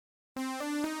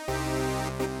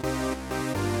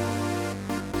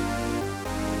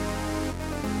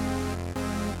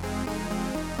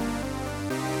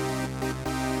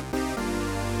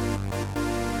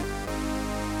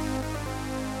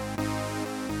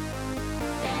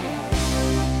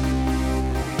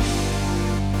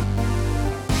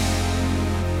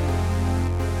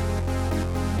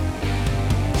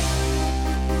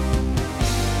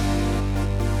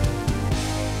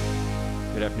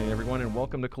everyone, and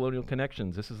welcome to Colonial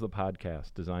Connections. This is the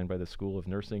podcast designed by the School of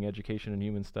Nursing, Education, and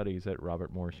Human Studies at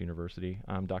Robert Morris University.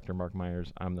 I'm Dr. Mark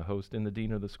Meyers. I'm the host and the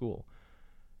dean of the school.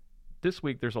 This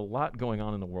week, there's a lot going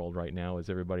on in the world right now, as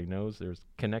everybody knows. There's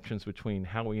connections between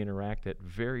how we interact at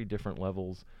very different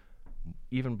levels.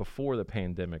 Even before the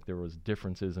pandemic, there was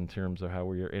differences in terms of how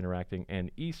we are interacting,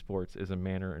 and esports is a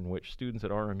manner in which students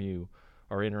at RMU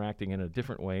are interacting in a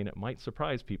different way, and it might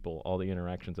surprise people, all the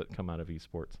interactions that come out of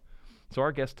esports. So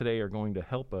our guests today are going to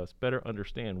help us better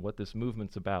understand what this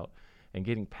movement's about and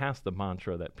getting past the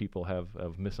mantra that people have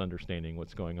of misunderstanding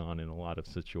what's going on in a lot of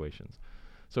situations.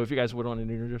 So if you guys would want to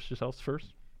introduce yourselves first.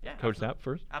 Yeah, Coach Zapp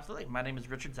first. Absolutely. My name is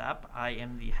Richard Zapp. I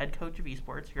am the head coach of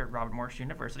esports here at Robert Morris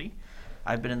University.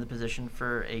 I've been in the position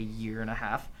for a year and a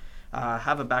half.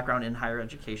 Have a background in higher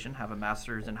education, have a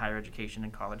master's in higher education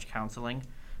and college counseling.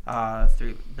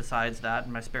 Besides that,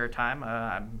 in my spare time,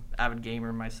 I'm an avid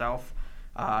gamer myself.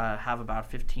 Have about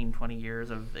 15, 20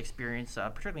 years of experience,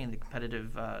 particularly in the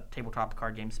competitive tabletop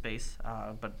card game space,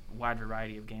 but wide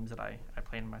variety of games that I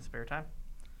play in my spare time.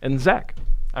 And Zach.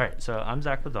 All right, so I'm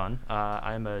Zach Ladon.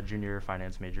 I'm a junior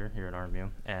finance major here at RMU,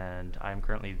 and I'm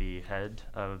currently the head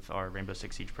of our Rainbow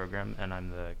Six Siege program, and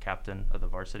I'm the captain of the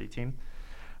varsity team.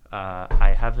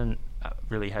 I haven't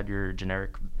really had your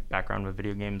generic background with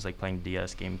video games, like playing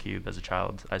DS, GameCube as a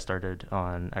child. I started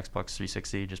on Xbox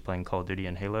 360 just playing Call of Duty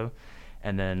and Halo.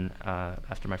 And then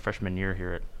after my freshman year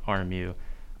here at RMU,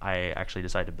 I actually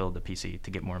decided to build a PC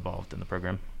to get more involved in the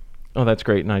program. Oh, that's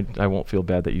great. And I won't feel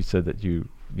bad that you said that you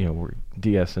were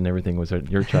DS and everything was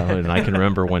at your childhood. And I can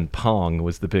remember when Pong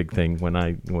was the big thing when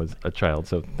I was a child.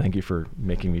 So thank you for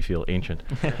making me feel ancient.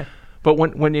 But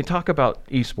when you talk about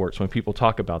esports, when people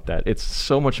talk about that, it's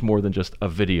so much more than just a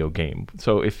video game.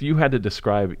 So if you had to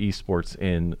describe esports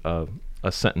in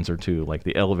a sentence or two, like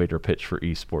the elevator pitch for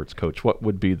esports, Coach, what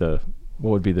would be the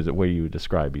way you would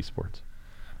describe esports?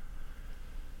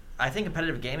 I think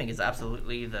competitive gaming is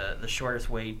absolutely the shortest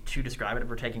way to describe it. If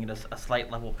we're taking it a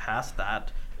slight level past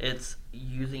that, it's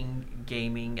using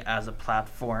gaming as a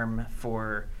platform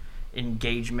for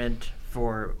engagement,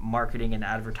 for marketing and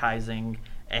advertising,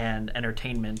 and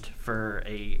entertainment for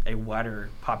a wider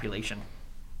population.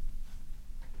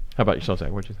 How about yourself, Zach?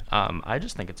 What do you think? I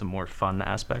just think it's a more fun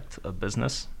aspect of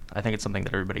business. I think it's something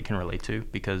that everybody can relate to,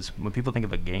 because when people think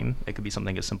of a game, it could be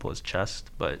something as simple as chess,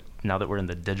 but now that we're in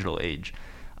the digital age,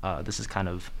 this is kind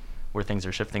of where things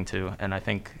are shifting to, and I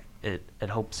think it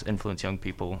helps influence young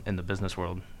people in the business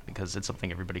world, because it's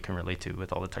something everybody can relate to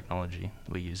with all the technology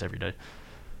we use every day.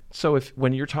 So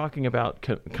when you're talking about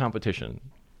competition,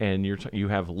 and you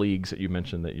have leagues that you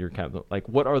mentioned that you're like,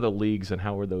 what are the leagues and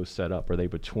how are those set up? Are they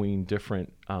between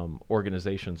different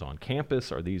organizations on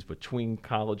campus? Are these between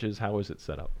colleges? How is it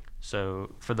set up?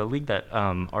 So for the league that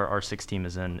our R6 team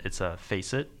is in, it's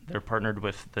Face It. They're partnered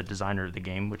with the designer of the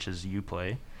game, which is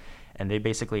Uplay, and they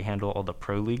basically handle all the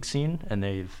pro league scene, and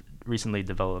they've recently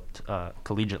developed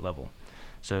collegiate level.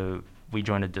 So we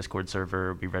join a Discord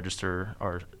server, we register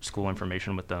our school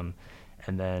information with them,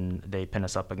 and then they pin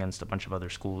us up against a bunch of other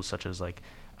schools such as like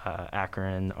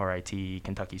Akron, RIT,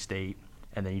 Kentucky State,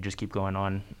 and then you just keep going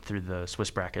on through the Swiss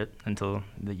bracket until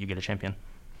you get a champion.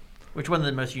 Which one of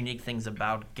the most unique things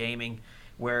about gaming,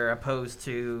 where opposed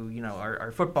to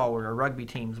our football or our rugby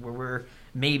teams, where we're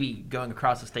maybe going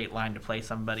across the state line to play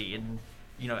somebody in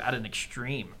at an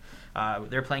extreme.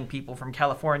 They're playing people from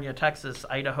California, Texas,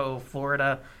 Idaho,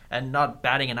 Florida, and not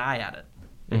batting an eye at it.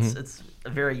 It's a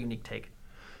very unique take.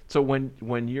 So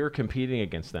when you're competing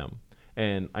against them,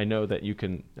 and I know that you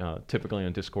can typically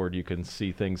on Discord you can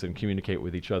see things and communicate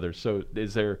with each other. So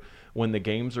when the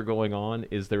games are going on,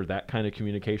 is there that kind of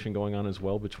communication going on as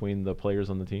well between the players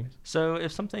on the teams? So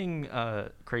if something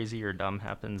crazy or dumb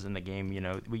happens in the game,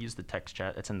 we use the text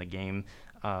chat that's in the game.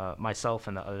 Myself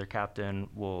and the other captain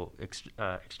will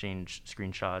exchange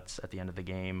screenshots at the end of the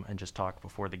game and just talk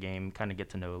before the game, kind of get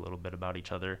to know a little bit about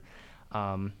each other.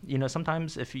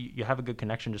 Sometimes if you have a good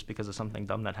connection just because of something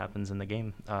dumb that happens in the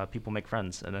game, people make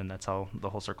friends, and then that's how the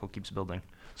whole circle keeps building.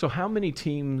 So how many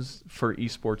teams for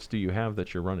esports do you have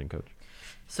that you're running, Coach?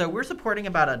 So we're supporting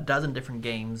about a dozen different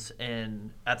games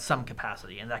at some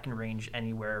capacity, and that can range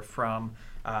anywhere from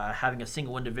having a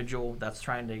single individual that's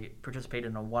trying to participate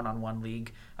in a one-on-one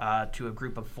league to a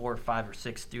group of 4, 5, or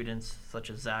 6 students, such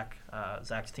as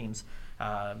Zach's teams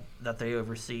that they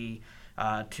oversee,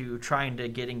 to trying to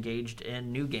get engaged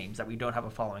in new games that we don't have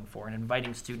a following for, and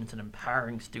inviting students and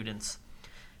empowering students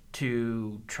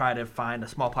to try to find a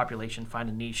small population, find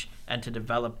a niche, and to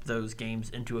develop those games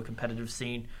into a competitive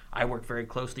scene. I work very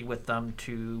closely with them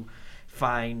to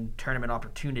find tournament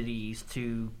opportunities,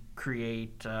 to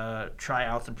create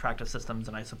tryouts and practice systems,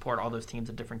 and I support all those teams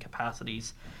at different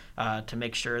capacities to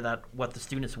make sure that what the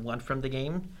students want from the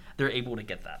game, they're able to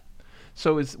get that.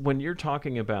 So is when you're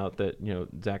talking about that,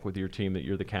 Zach, with your team, that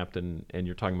you're the captain and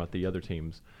you're talking about the other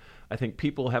teams, I think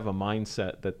people have a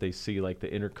mindset that they see like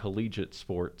the intercollegiate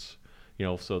sports,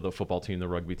 so the football team, the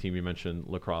rugby team, you mentioned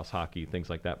lacrosse, hockey, things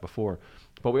like that before.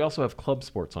 But we also have club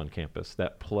sports on campus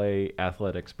that play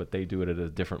athletics, but they do it at a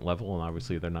different level, and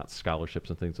obviously they're not scholarships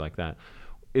and things like that.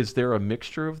 Is there a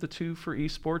mixture of the two for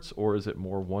esports, or is it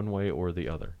more one way or the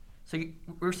other? So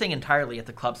we're saying entirely at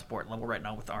the club sport level right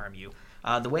now with RMU.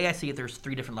 The way I see it, there's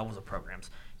 3 different levels of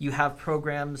programs. You have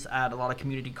programs at a lot of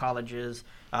community colleges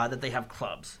that they have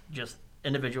clubs, just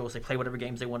individuals. They play whatever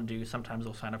games they want to do. Sometimes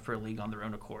they'll sign up for a league on their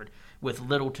own accord with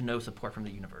little to no support from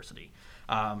the university.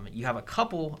 You have a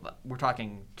couple, we're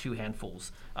talking 2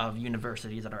 handfuls of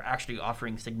universities that are actually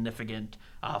offering significant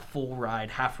full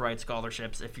ride, half ride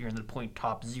scholarships if you're in the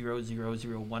top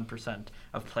 0.0001%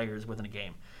 of players within a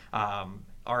game.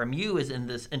 RMU is in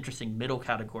this interesting middle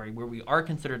category where we are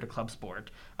considered a club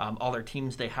sport. All our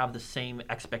teams, they have the same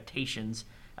expectations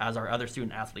as our other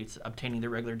student athletes, obtaining their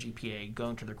regular GPA,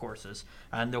 going to their courses.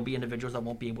 And there'll be individuals that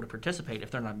won't be able to participate if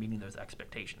they're not meeting those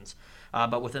expectations.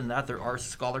 But within that, there are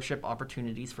scholarship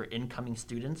opportunities for incoming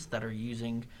students that are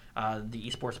using the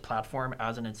esports platform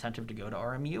as an incentive to go to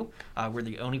RMU. We're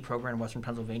the only program in Western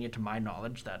Pennsylvania, to my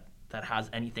knowledge, that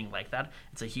has anything like that.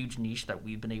 It's a huge niche that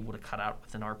we've been able to cut out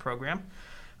within our program.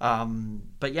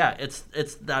 But yeah,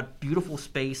 it's that beautiful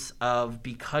space of,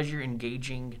 because you're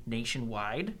engaging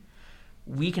nationwide,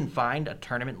 we can find a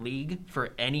tournament league for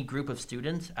any group of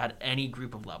students at any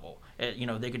group of level.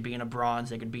 They could be in a bronze,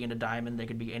 they could be in a diamond, they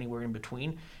could be anywhere in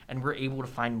between. And we're able to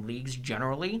find leagues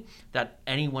generally that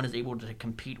anyone is able to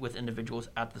compete with individuals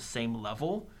at the same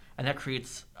level. And that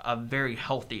creates a very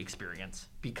healthy experience,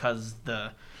 because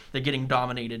the getting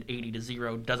dominated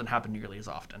 80-0 doesn't happen nearly as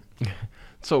often.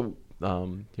 So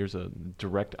here's a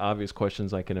direct, obvious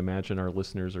questions I can imagine our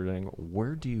listeners are saying.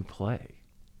 Where do you play?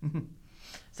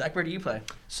 Zach, where do you play?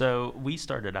 So we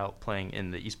started out playing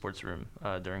in the esports room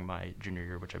during my junior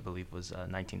year, which I believe was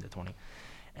 19 to 20,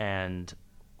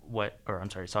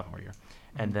 sophomore year.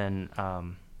 Mm-hmm. And then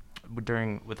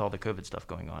with all the COVID stuff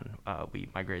going on, we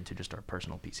migrated to just our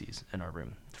personal PCs in our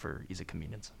room for ease of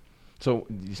convenience. So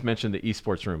you just mentioned the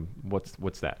esports room.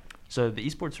 What's that? So the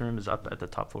esports room is up at the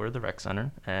top floor of the rec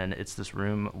center, and it's this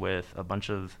room with a bunch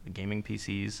of gaming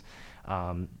PCs,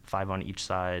 5 on each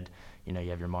side. You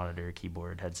have your monitor,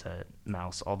 keyboard, headset,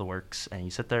 mouse, all the works, and you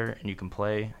sit there and you can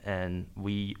play. And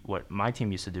what my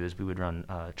team used to do is we would run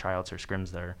tryouts or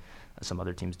scrims there. Some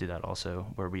other teams do that also,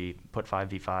 where we put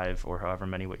 5v5 or however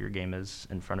many what your game is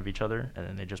in front of each other, and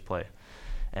then they just play.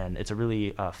 And it's a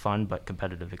really fun but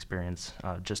competitive experience,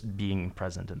 just being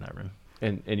present in that room.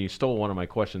 And you stole one of my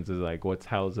questions, is like,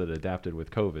 how is it adapted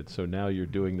with COVID? So now you're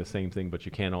doing the same thing, but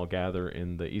you can't all gather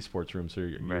in the esports room. So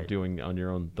you're right. doing on your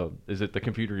own. Is it the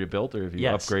computer you built, or have you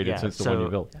Yes, upgraded yeah. since the one you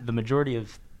built? The majority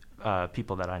of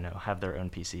people that I know have their own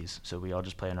PCs. So we all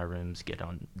just play in our rooms, get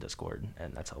on Discord,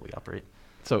 and that's how we operate.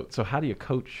 So how do you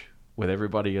coach with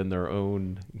everybody in their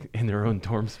own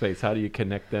dorm space? How do you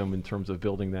connect them in terms of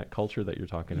building that culture that you're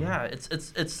talking about? Yeah,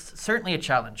 it's certainly a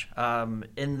challenge.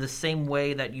 In the same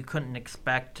way that you couldn't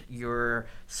expect your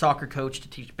soccer coach to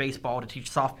teach baseball, to teach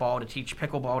softball, to teach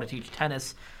pickleball, to teach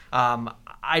tennis,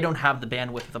 I don't have the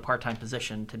bandwidth of a part-time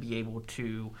position to be able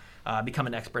to become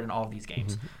an expert in all of these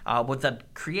games. Mm-hmm. What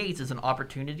that creates is an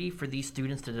opportunity for these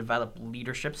students to develop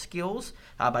leadership skills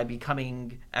by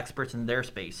becoming experts in their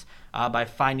space, by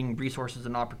finding resources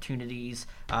and opportunities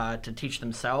to teach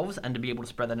themselves and to be able to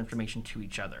spread that information to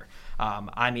each other.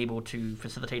 I'm able to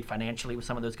facilitate financially with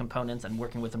some of those components and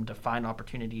working with them to find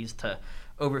opportunities to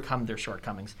overcome their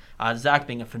shortcomings. Zach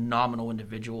being a phenomenal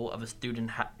individual, of a student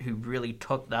who really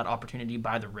took that opportunity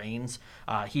by the reins.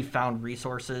 He found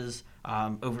resources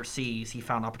overseas. He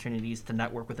found opportunities to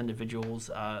network with individuals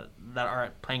that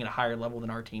are playing at a higher level than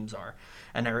our teams are,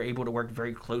 and are able to work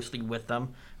very closely with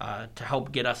them to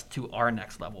help get us to our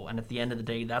next level. And at the end of the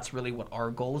day, that's really what our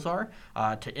goals are,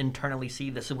 to internally see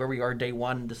this is where we are day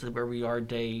 1, this is where we are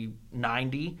day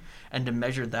 90, and to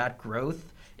measure that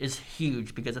growth is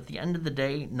huge, because at the end of the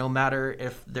day, no matter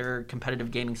if their competitive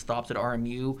gaming stops at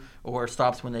RMU or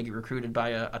stops when they get recruited by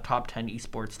a top 10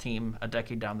 esports team a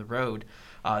decade down the road,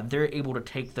 they're able to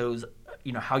take those,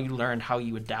 how you learned, how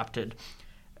you adapted,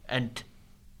 and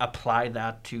apply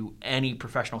that to any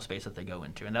professional space that they go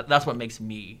into. And that's what makes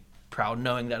me proud,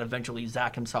 knowing that eventually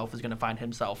Zach himself is going to find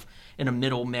himself in a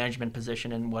middle management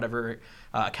position in whatever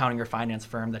accounting or finance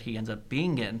firm that he ends up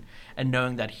being in, and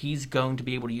knowing that he's going to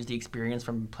be able to use the experience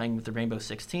from playing with the Rainbow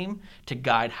Six team to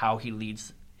guide how he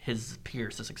leads his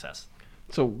peers to success.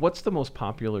 So what's the most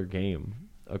popular game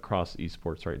across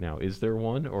esports right now? Is there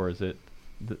one, or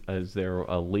is there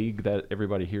a league that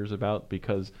everybody hears about?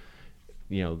 Because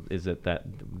is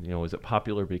it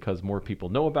popular because more people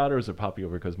know about it, or is it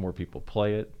popular because more people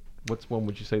play it? What's one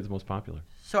would you say is the most popular?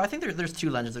 So I think there's two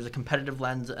lenses. There's a competitive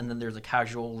lens, and then there's a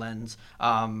casual lens.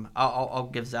 I'll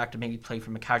give Zach to maybe play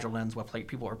from a casual lens what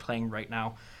people are playing right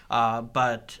now.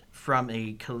 But from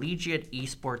a collegiate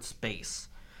esports space,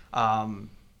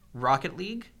 Rocket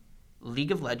League,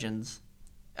 League of Legends,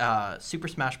 Super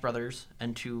Smash Brothers,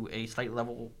 and to a slightly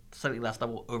less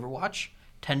level, Overwatch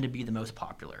tend to be the most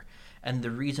popular. And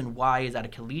the reason why is at a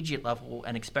collegiate level,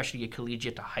 and especially a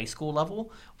collegiate to high school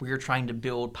level, where you're trying to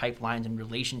build pipelines and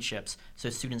relationships so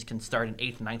students can start in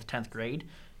 8th, 9th, 10th grade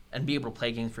and be able to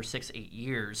play games for 6-8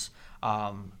 years.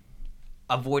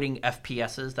 Avoiding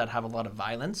FPSs that have a lot of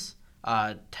violence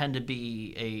tend to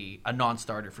be a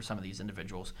non-starter for some of these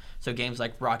individuals. So games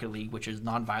like Rocket League, which is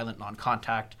non-violent,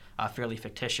 non-contact, fairly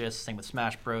fictitious, same with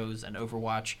Smash Bros. And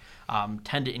Overwatch,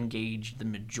 tend to engage the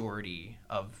majority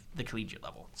of the collegiate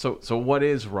level. So what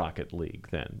is Rocket League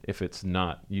then? If it's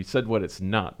not, you said what it's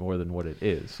not more than what it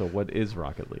is. So what is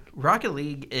Rocket League? Rocket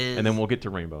League is... And then we'll get to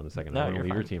Rainbow in a second. No, I'm going to leave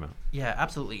fine. your team out. Yeah,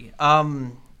 absolutely.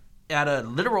 At a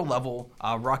literal level,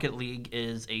 Rocket League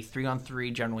is a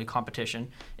 3-on-3 generally competition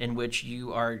in which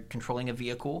you are controlling a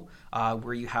vehicle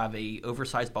where you have a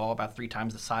oversized ball about 3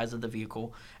 times the size of the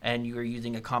vehicle, and you are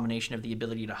using a combination of the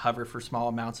ability to hover for small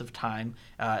amounts of time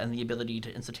and the ability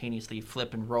to instantaneously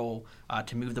flip and roll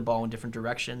to move the ball in different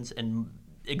directions in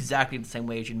exactly the same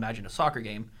way as you'd imagine a soccer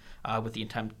game with the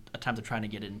attempt of trying to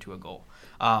get it into a goal.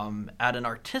 At an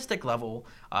artistic level,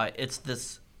 it's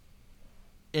this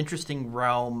interesting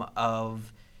realm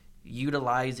of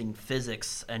utilizing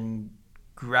physics and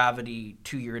gravity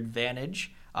to your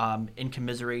advantage in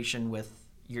commiseration with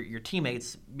your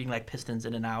teammates being like pistons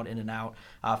in and out,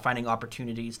 finding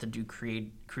opportunities to do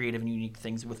creative and unique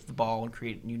things with the ball and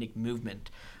create unique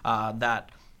movement that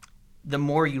the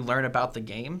more you learn about the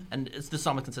game, and it's this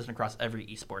almost consistent across every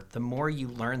esport, the more you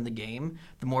learn the game,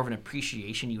 the more of an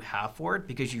appreciation you have for it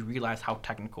because you realize how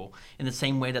technical. In the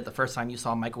same way that the first time you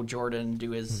saw Michael Jordan do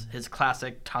his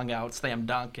classic tongue out slam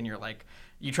dunk and you're like,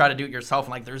 you try to do it yourself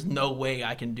and like, there's no way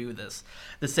I can do this.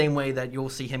 The same way that you'll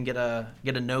see him get a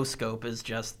no scope is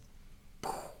just...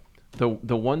 The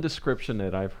one description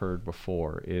that I've heard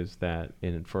before is that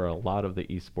for a lot of the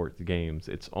esports games,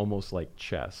 it's almost like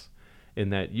chess, in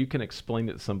that you can explain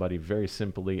it to somebody very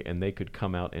simply and they could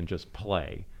come out and just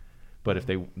play. But if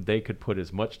they could put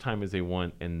as much time as they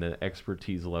want, and the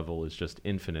expertise level is just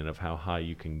infinite of how high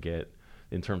you can get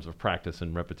in terms of practice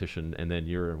and repetition, and then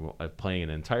you're playing an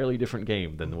entirely different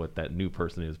game than what that new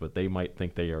person is, but they might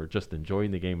think they are just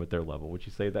enjoying the game at their level. Would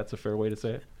you say that's a fair way to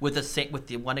say it? With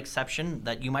the one exception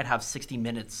that you might have 60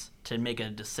 minutes to make a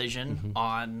decision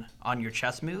on your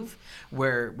chess move,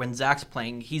 where when Zach's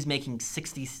playing, he's making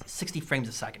 60 frames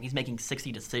a second. He's making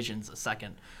 60 decisions a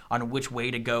second on which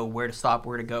way to go, where to stop,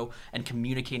 where to go, and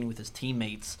communicating with his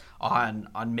teammates on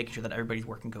making sure that everybody's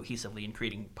working cohesively and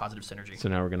creating positive synergy. So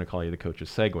now we're going to call you the coach of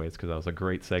segues, because that was a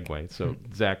great segue. So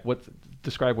Zach,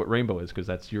 describe what Rainbow is, because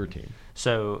that's your team.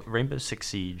 So Rainbow Six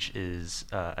Siege is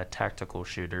a tactical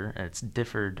shooter, and it's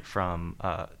differed from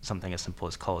something as simple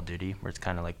as Call of Duty, where it's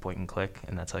kind of like point and click,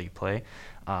 and that's how you play.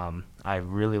 I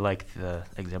really like the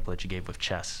example that you gave with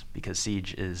chess, because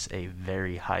Siege is a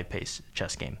very high-paced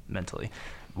chess game mentally,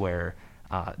 where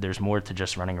there's more to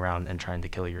just running around and trying to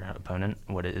kill your opponent.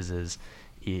 What it is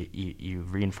you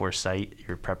reinforce sight,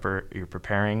 you're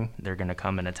preparing, they're going to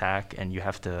come and attack, and you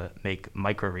have to make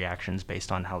micro reactions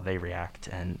based on how they react,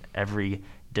 and every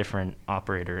different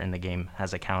operator in the game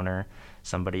has a counter,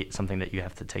 something that you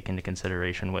have to take into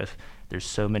consideration with. There's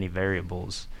so many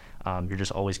variables. You're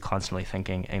just always constantly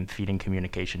thinking and feeding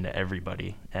communication to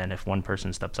everybody, and if one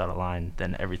person steps out of line,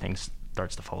 then everything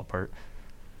starts to fall apart.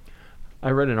 I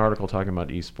read an article talking about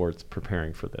esports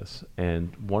preparing for this,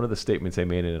 and one of the statements they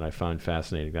made in it I found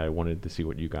fascinating, that I wanted to see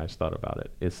what you guys thought about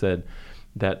it. It said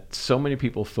that so many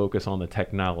people focus on the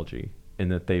technology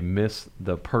and that they miss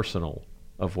the personal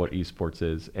of what esports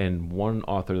is. And one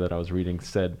author that I was reading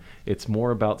said it's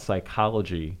more about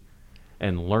psychology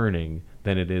and learning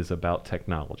than it is about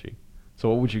technology. So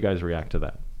what would you guys react to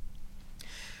that?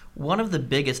 One of the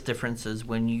biggest differences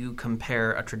when you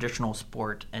compare a traditional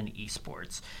sport and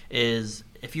esports is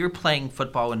if you're playing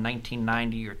football in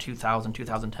 1990 or 2000,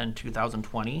 2010,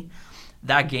 2020,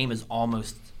 that game is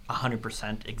almost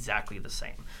 100% exactly the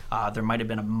same. There might have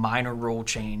been a minor rule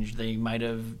change. They might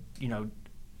have,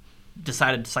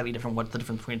 decided slightly different what's the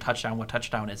difference between touchdown, what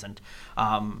touchdown isn't.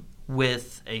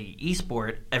 With a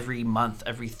esport, every month,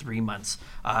 every 3 months,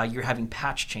 you're having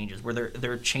patch changes where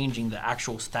they're changing the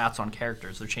actual stats on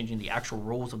characters. They're changing the actual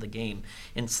rules of the game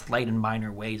in slight and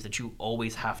minor ways that you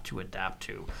always have to adapt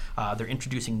to. They're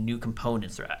introducing new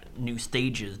components, new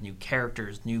stages, new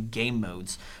characters, new game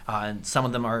modes. And some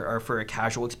of them are for a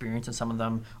casual experience, and some of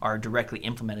them are directly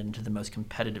implemented into the most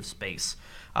competitive space.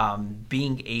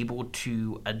 Being able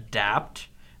to adapt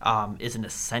is an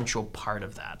essential part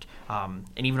of that. And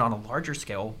even on a larger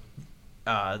scale,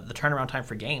 the turnaround time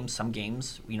for games, some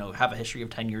games, have a history of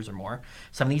 10 years or more.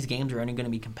 Some of these games are only going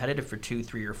to be competitive for 2,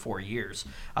 3, or 4 years.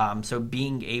 So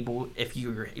being able, if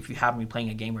you happen to be playing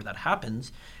a game where that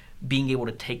happens, being able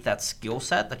to take that skill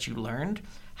set that you learned,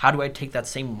 how do I take that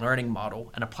same learning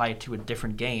model and apply it to a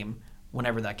different game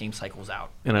whenever that game cycles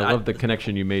out? And I love the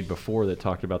connection you made before that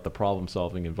talked about the problem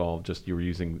solving involved. Just you were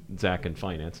using Zach in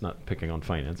finance, not picking on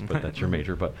finance, but that's your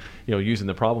major. But using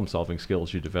the problem solving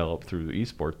skills you developed through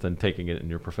esports, then taking it in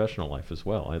your professional life as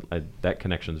well. That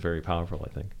connection is very powerful,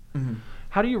 I think. Mm-hmm.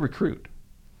 How do you recruit?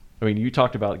 I mean, you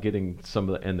talked about getting some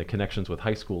of the connections with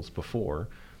high schools before.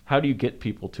 How do you get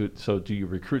people to? So do you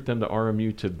recruit them to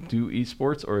RMU to do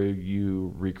esports, or are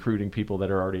you recruiting people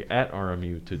that are already at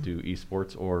RMU to do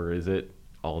esports, or is it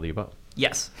all of the above?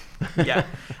 Yes. Yeah.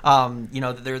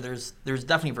 There's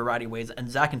definitely a variety of ways.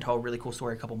 And Zach can tell a really cool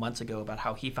story a couple months ago about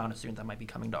how he found a student that might be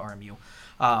coming to RMU.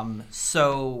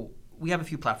 So we have a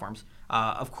few platforms.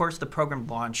 Of course, the program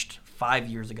launched 5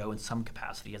 years ago in some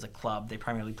capacity as a club. They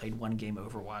primarily played one game,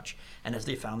 Overwatch. And as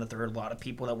they found that there were a lot of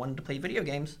people that wanted to play video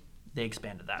games, they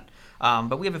expanded that.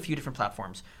 But we have a few different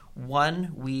platforms.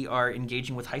 One, we are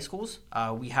engaging with high schools.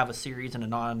 We have a series in a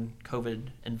non-COVID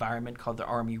environment called the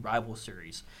RMU Rival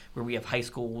Series, where we have high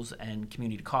schools and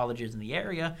community colleges in the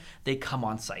area. They come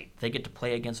on site. They get to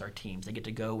play against our teams. They get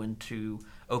to go into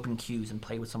open queues and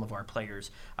play with some of our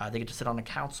players. They get to sit on a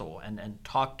council and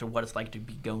talk to what it's like to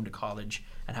be going to college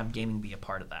and have gaming be a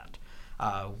part of that.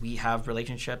 We have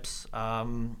relationships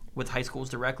with high schools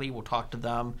directly. We'll talk to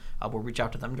them. We'll reach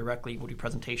out to them directly. We'll do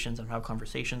presentations and have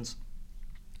conversations.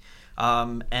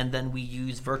 And then we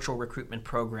use virtual recruitment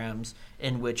programs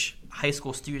in which high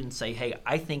school students say, hey,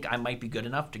 I think I might be good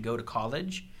enough to go to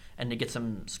college and to get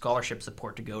some scholarship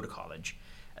support to go to college.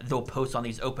 They'll post on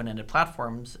these open-ended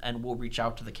platforms, and we'll reach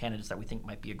out to the candidates that we think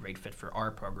might be a great fit for our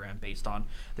program based on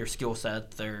their skill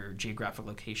set, their geographic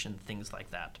location, things like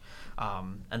that.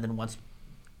 And then once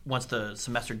the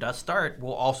semester does start,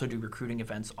 we'll also do recruiting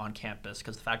events on campus,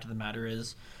 because the fact of the matter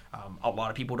is a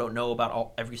lot of people don't know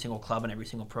about every single club and every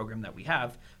single program that we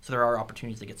have, so there are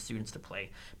opportunities to get students to play.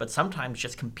 But sometimes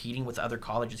just competing with other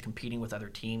colleges, competing with other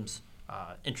teams,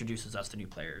 introduces us to new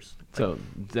players. So,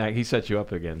 Zach, he set you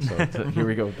up again. So here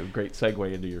we go with a great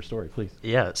segue into your story, please.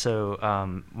 Yeah,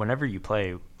 so whenever you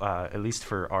play, at least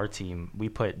for our team, we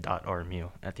put .rmu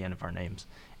at the end of our names.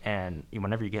 And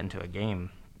whenever you get into a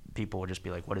game, people will just be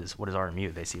like, what is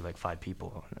RMU? They see like 5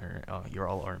 people, or oh, you're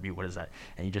all RMU, what is that?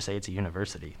 And you just say it's a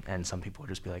university. And some people will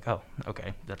just be like, oh,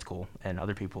 okay, that's cool. And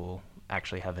other people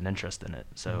actually have an interest in it.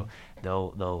 So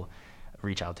they'll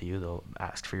reach out to you, they'll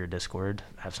ask for your Discord,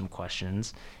 have some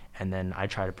questions, and then I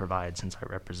try to provide, since I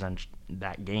represent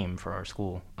that game for our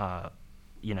school,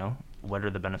 what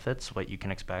are the benefits, what you can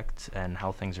expect, and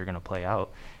how things are going to play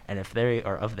out. And if they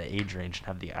are of the age range and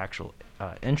have the actual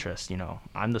interest,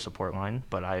 I'm the support line,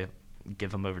 but I give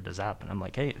them over to Zap, and I'm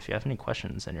like, hey, if you have any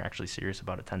questions and you're actually serious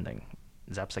about attending,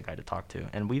 Zap's the guy to talk to.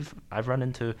 And I've run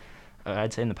into,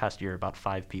 I'd say in the past year, about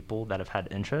 5 people that have had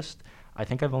interest. I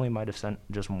think I've only might have sent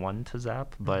just one to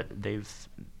Zap, but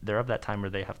they're of that time where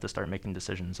they have to start making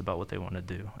decisions about what they want to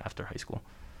do after high school.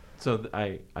 So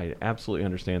I absolutely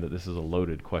understand that this is a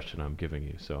loaded question I'm giving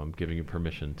you, so I'm giving you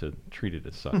permission to treat it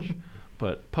as such.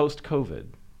 But post-COVID,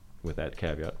 with that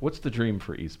caveat, what's the dream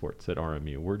for esports at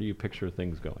RMU? Where do you picture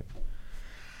things going?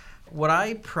 What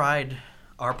I pride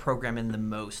our program in the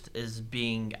most is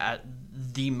being at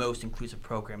the most inclusive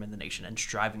program in the nation and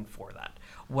striving for that.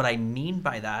 What I mean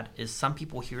by that is some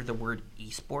people hear the word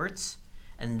esports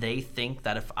and they think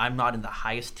that if I'm not in the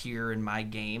highest tier in my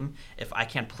game, if I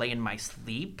can't play in my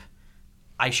sleep,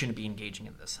 I shouldn't be engaging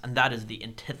in this. And that is the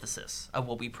antithesis of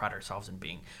what we pride ourselves in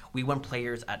being. We want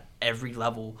players at every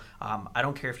level. I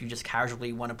don't care if you just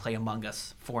casually want to play Among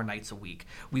Us 4 nights a week.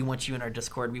 We want you in our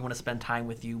Discord. We want to spend time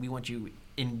with you. We want you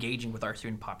engaging with our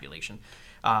student population.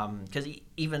 Because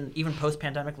even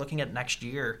post-pandemic, looking at next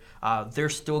year,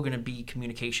 there's still going to be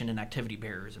communication and activity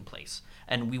barriers in place.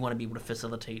 And we want to be able to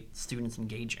facilitate students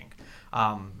engaging.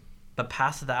 But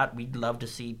past that, we'd love to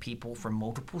see people from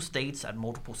multiple states at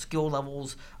multiple skill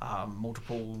levels,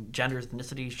 multiple genders,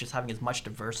 ethnicities, just having as much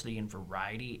diversity and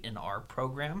variety in our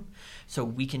program so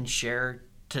we can share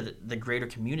to the greater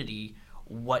community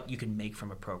what you can make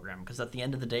from a program. Because at the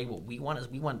end of the day, what we want is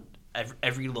we want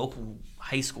every local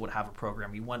high school to have a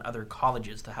program. We want other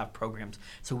colleges to have programs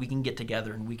so we can get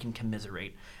together and we can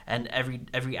commiserate. And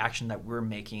every action that we're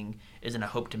making is in a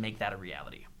hope to make that a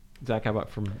reality. Zach, how about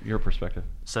from your perspective?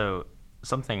 So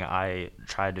something I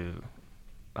try to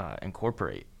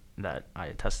incorporate that I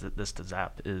tested this to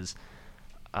Zap is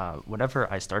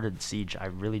whenever I started Siege, I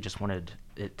really just wanted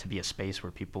it to be a space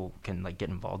where people can like get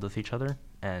involved with each other.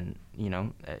 And, you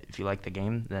know, if you like the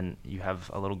game, then you have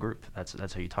a little group.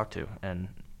 That's who you talk to. And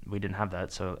we didn't have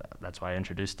that, so that's why I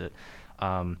introduced it.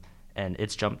 And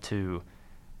it's jumped to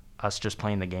us just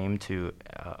playing the game to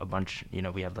a bunch, you know,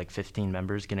 we have like 15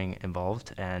 members getting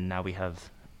involved, and now we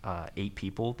have 8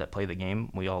 people that play the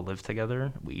game. We all live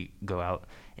together. We go out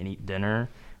and eat dinner.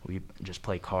 We just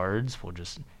play cards. We'll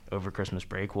just, over Christmas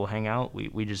break, we'll hang out.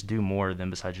 We just do more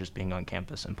than besides just being on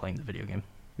campus and playing the video game.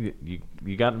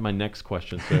 You got my next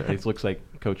question. So it looks like,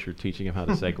 Coach, you're teaching him how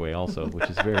to segue also, which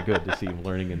is very good to see him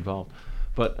learning involved.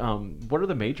 But what are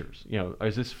the majors? You know,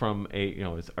 is this from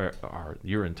are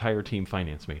your entire team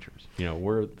finance majors? You know,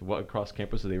 what across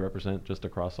campus do they represent just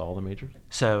across all the majors?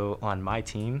 So on my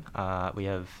team, we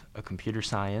have a computer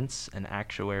science, an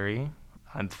actuary,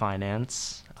 I'm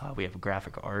finance, we have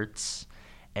graphic arts,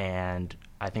 and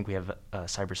I think we have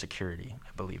cybersecurity,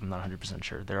 I believe. I'm not 100%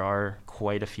 sure. There are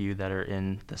quite a few that are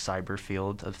in the cyber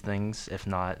field of things. If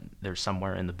not, they're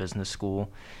somewhere in the business school.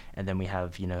 And then we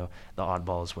have, you know, the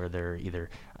oddballs where they're either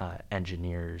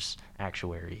engineers,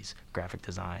 actuaries, graphic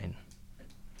design.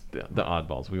 The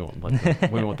oddballs. We won't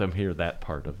let them hear that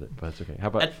part of it, but that's okay. How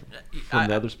about from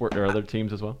the other sport or other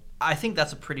teams as well? I think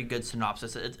that's a pretty good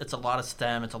synopsis. It's a lot of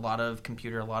STEM, it's a lot of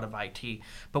computer, a lot of IT.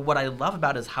 But what I love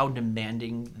about it is how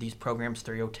demanding these programs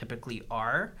stereotypically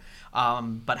are,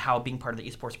 but how being part of the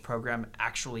esports program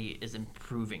actually is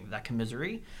improving that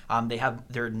commisery.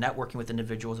 They're networking with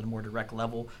individuals at a more direct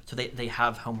level, so they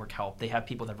have homework help. They have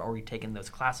people that have already taken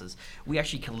those classes. We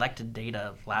actually collected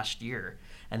data last year,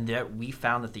 and that we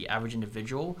found that the average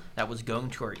individual that was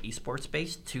going to our esports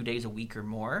space 2 days a week or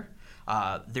more,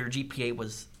 their GPA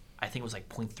was, I think it was like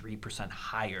 0.3%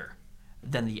 higher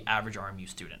than the average RMU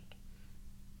student.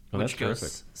 Well, which that's goes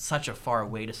terrific. Such a far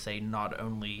way to say not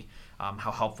only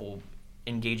how helpful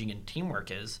engaging in teamwork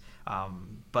is,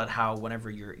 but how whenever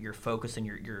you're focusing,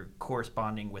 you're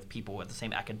corresponding with people at the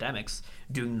same academics,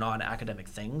 doing non-academic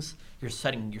things, you're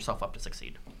setting yourself up to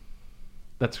succeed.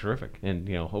 That's terrific. And,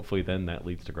 you know, hopefully then that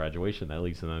leads to graduation. That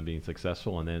leads to them being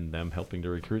successful and then them helping to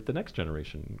recruit the next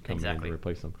generation coming in to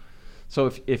replace them. So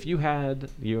if you have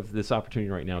this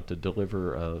opportunity right now to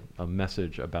deliver a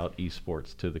message about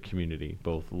esports to the community,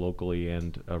 both locally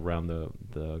and around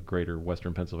the greater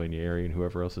Western Pennsylvania area and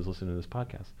whoever else is listening to this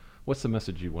podcast, what's the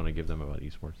message you want to give them about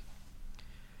esports?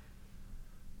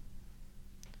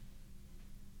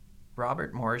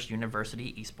 Robert Morris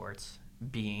University Esports,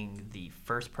 being the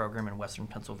first program in Western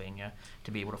Pennsylvania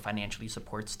to be able to financially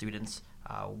support students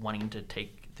wanting to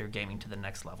take their gaming to the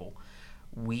next level.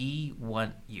 We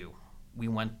want you. We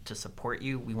want to support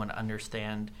you. We want to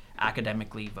understand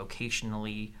academically,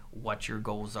 vocationally, what your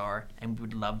goals are, and we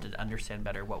would love to understand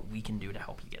better what we can do to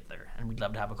help you get there. And we'd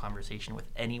love to have a conversation with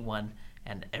anyone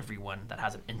and everyone that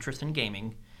has an interest in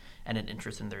gaming and an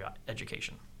interest in their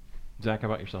education. Zach, how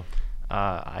about yourself?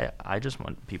 I just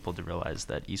want people to realize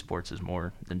that esports is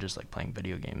more than just like playing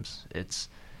video games.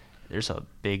 There's a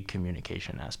big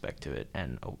communication aspect to it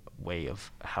and a way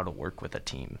of how to work with a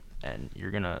team. And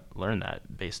you're going to learn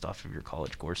that based off of your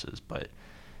college courses. But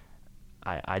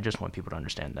I just want people to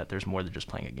understand that there's more than just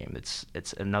playing a game.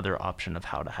 It's another option of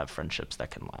how to have friendships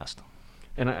that can last.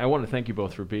 And I want to thank you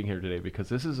both for being here today, because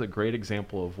this is a great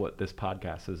example of what this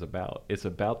podcast is about. It's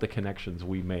about the connections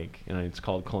we make, and it's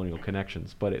called Colonial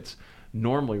Connections. But it's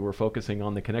normally we're focusing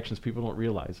on the connections people don't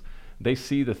realize. They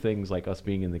see the things like us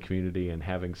being in the community and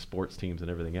having sports teams and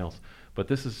everything else. But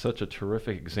this is such a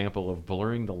terrific example of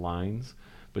blurring the lines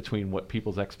between what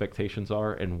people's expectations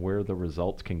are and where the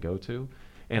results can go to.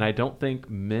 And I don't think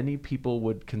many people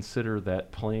would consider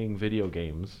that playing video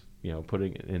games, you know,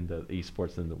 putting it in the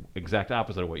esports in the exact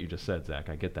opposite of what you just said, Zach.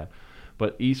 I get that.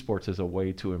 But esports is a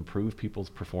way to improve people's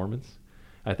performance.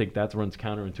 I think that runs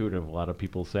counterintuitive, a lot of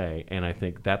people say, and I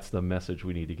think that's the message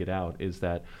we need to get out, is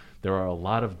that there are a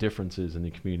lot of differences in the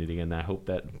community, and I hope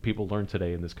that people learn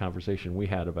today in this conversation we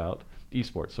had about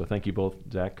esports. So thank you both,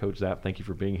 Zach, Coach Zapp, thank you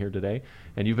for being here today.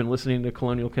 And you've been listening to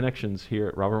Colonial Connections here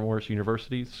at Robert Morris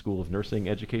University School of Nursing,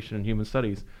 Education, and Human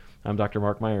Studies. I'm Dr.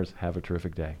 Mark Meyers. Have a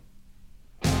terrific day.